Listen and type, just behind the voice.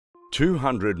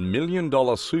$200 million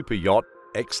super yacht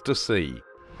Ecstasea.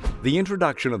 The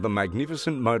introduction of the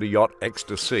magnificent motor yacht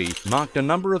Ecstasea marked a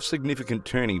number of significant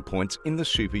turning points in the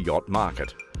super yacht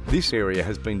market. This area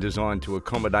has been designed to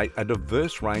accommodate a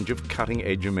diverse range of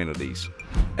cutting-edge amenities.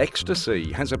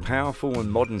 Ecstasea has a powerful and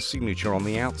modern signature on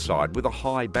the outside with a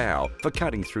high bow for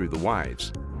cutting through the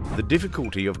waves. The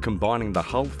difficulty of combining the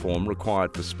hull form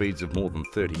required for speeds of more than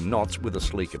 30 knots with a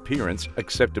sleek appearance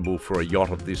acceptable for a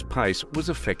yacht of this pace was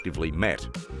effectively met.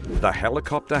 The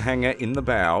helicopter hangar in the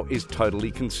bow is totally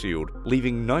concealed,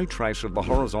 leaving no trace of the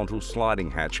horizontal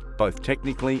sliding hatch, both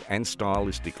technically and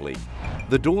stylistically.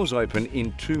 The doors open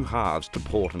in two halves to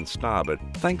port and starboard,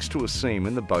 thanks to a seam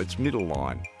in the boat's middle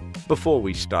line. Before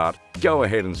we start, go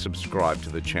ahead and subscribe to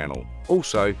the channel.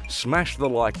 Also, smash the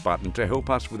like button to help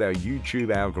us with our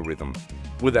YouTube algorithm.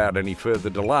 Without any further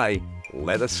delay,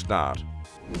 let us start.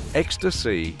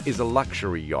 Ecstasea is a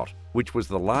luxury yacht, which was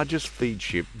the largest feed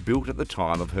ship built at the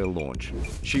time of her launch.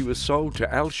 She was sold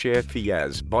to Al-Sharif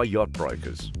by yacht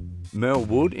brokers. Merle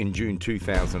Wood in June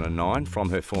 2009 from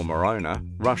her former owner,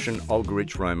 Russian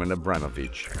oligarch Roman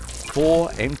Abramovich. 4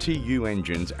 MTU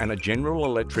engines and a General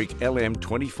Electric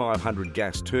LM2500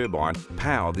 gas turbine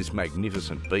power this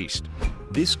magnificent beast.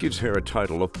 This gives her a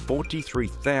total of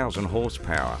 43,000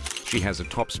 horsepower. She has a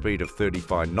top speed of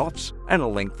 35 knots and a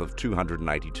length of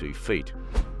 282 feet.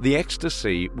 The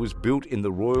Ecstasea was built in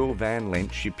the Royal Van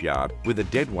Lent shipyard with a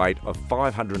dead weight of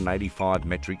 585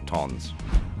 metric tons.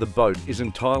 The boat is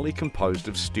entirely composed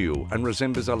of steel and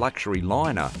resembles a luxury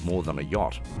liner more than a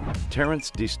yacht. Terence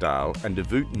Disdale and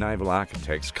Devoot Naval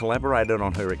Architects collaborated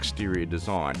on her exterior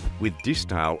design, with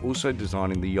Disdale also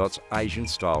designing the yacht's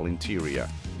Asian-style interior.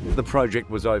 The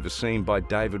project was overseen by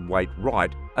David Waite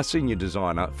Wright, a senior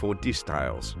designer for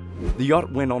Disdale's. The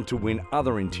yacht went on to win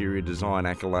other interior design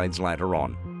accolades later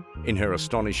on. In her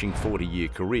astonishing 40-year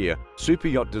career, super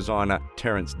yacht designer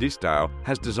Terence Disdale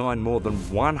has designed more than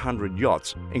 100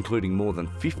 yachts, including more than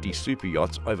 50 super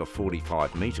yachts over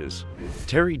 45 metres.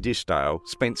 Terry Disdale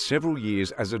spent several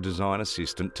years as a design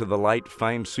assistant to the late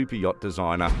famed super yacht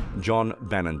designer John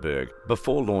Bannenberg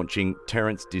before launching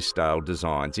Terence Disdale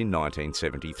Designs in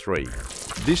 1973.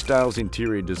 Disdale's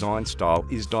interior design style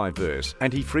is diverse,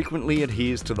 and he frequently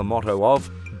adheres to the motto of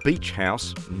 "Beach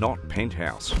House, not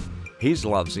Penthouse." His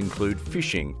loves include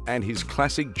fishing and his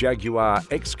classic Jaguar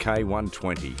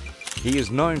XK120. He is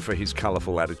known for his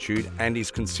colourful attitude and is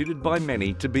considered by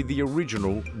many to be the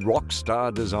original rock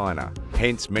star designer.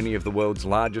 Hence, many of the world's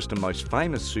largest and most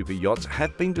famous super yachts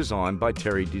have been designed by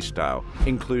Terry Disdale,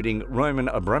 including Roman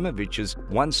Abramovich's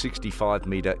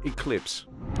 165-metre Eclipse.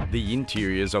 The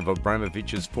interiors of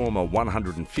Abramovich's former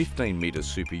 115-metre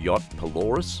super yacht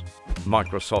Polaris,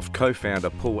 Microsoft co-founder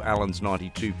Paul Allen's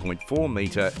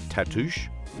 92.4-metre Tatoosh,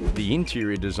 the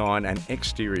interior design and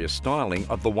exterior styling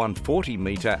of the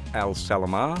 140-metre Al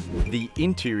Salamar, the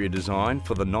interior design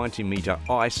for the 90-metre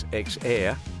Ice X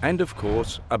Air, and of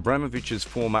course, Abramovich's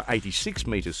former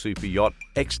 86-metre super yacht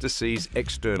Ecstasea's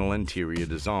external interior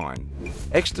design.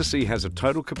 Ecstasea has a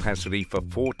total capacity for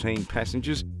 14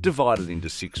 passengers divided into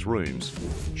 6 rooms.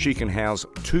 She can house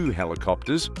 2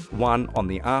 helicopters, one on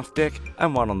the aft deck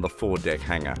and one on the foredeck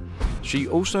hangar. She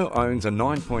also owns a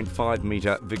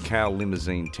 9.5-metre Vical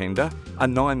limousine tender, a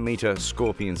 9-metre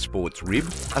Scorpion Sports rib,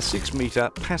 a 6-metre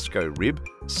Pasco rib,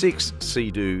 6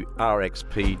 Sea-Doo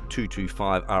RXP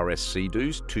 225 RS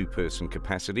Sea-Doos 2-person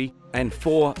capacity, and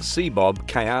 4 Seabob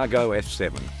Kayago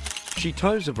F7. She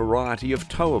tows a variety of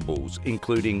towables,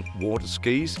 including water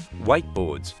skis,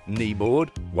 wakeboards, kneeboard,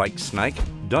 wake snake,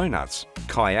 donuts,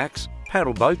 kayaks,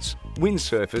 paddle boats,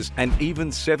 windsurfers, and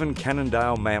even 7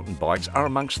 Cannondale mountain bikes are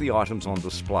amongst the items on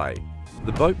display.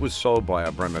 The boat was sold by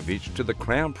Abramovich to the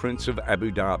Crown Prince of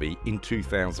Abu Dhabi in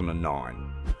 2009.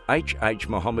 H.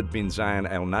 Mohammed bin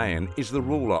Zayed Al Nahyan is the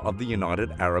ruler of the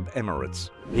United Arab Emirates.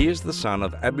 He is the son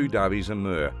of Abu Dhabi's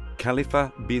Emir,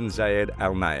 Khalifa bin Zayed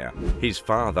Al Nahyan. His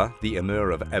father, the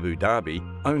Emir of Abu Dhabi,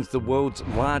 owns the world's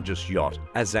largest yacht,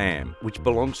 Azam, which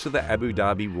belongs to the Abu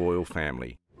Dhabi royal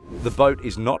family. The boat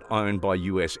is not owned by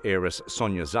US heiress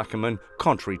Sonia Zuckerman,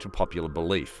 contrary to popular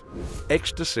belief.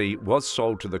 Ecstasea was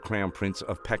sold to the Crown Prince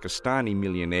of Pakistani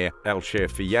millionaire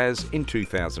Al-Sharif in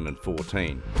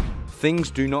 2014.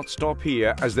 Things do not stop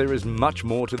here, as there is much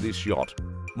more to this yacht.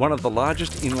 One of the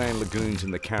largest inland lagoons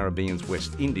in the Caribbean's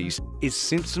West Indies is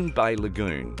Simpson Bay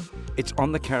Lagoon. It's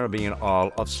on the Caribbean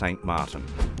Isle of St. Martin.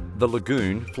 The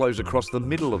lagoon flows across the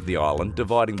middle of the island,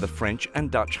 dividing the French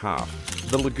and Dutch half.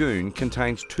 The lagoon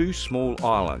contains 2 small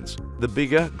islands. The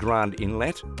bigger Grand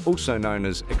Inlet, also known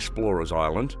as Explorers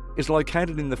Island, is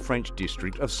located in the French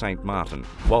district of St. Martin,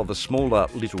 while the smaller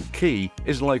Little Key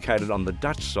is located on the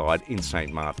Dutch side in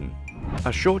St. Martin.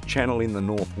 A short channel in the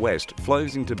northwest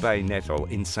flows into Bay Nettle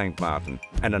in St. Martin,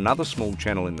 and another small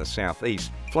channel in the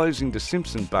southeast flows into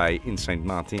Simpson Bay in St.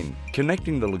 Martin,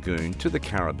 connecting the lagoon to the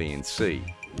Caribbean Sea.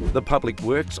 The Public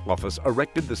Works Office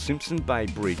erected the Simpson Bay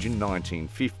Bridge in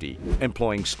 1950,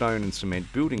 employing stone and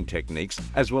cement building techniques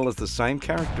as well as the same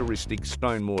characteristic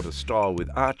stone mortar style with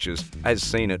arches as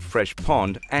seen at Fresh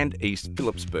Pond and East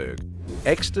Phillipsburg.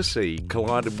 Ecstasea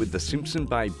collided with the Simpson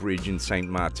Bay Bridge in St.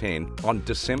 Martin on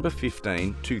December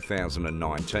 15,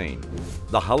 2019.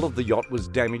 The hull of the yacht was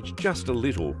damaged just a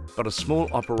little, but a small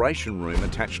operation room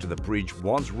attached to the bridge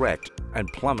was wrecked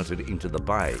and plummeted into the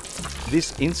bay.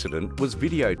 This incident was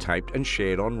videotaped and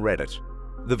shared on Reddit.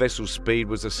 The vessel's speed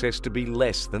was assessed to be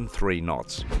less than 3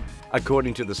 knots.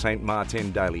 According to the St.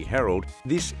 Martin Daily Herald,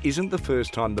 this isn't the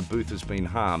first time the booth has been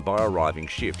harmed by arriving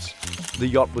ships. The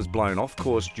yacht was blown off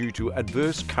course due to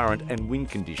adverse current and wind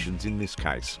conditions in this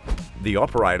case. The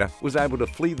operator was able to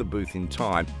flee the booth in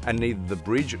time, and neither the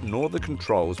bridge nor the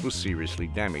controls were seriously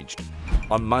damaged.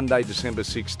 On Monday, December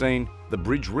 16, the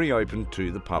bridge reopened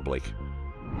to the public.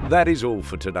 That is all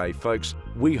for today, folks.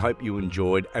 We hope you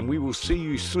enjoyed, and we will see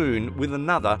you soon with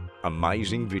another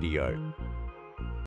amazing video.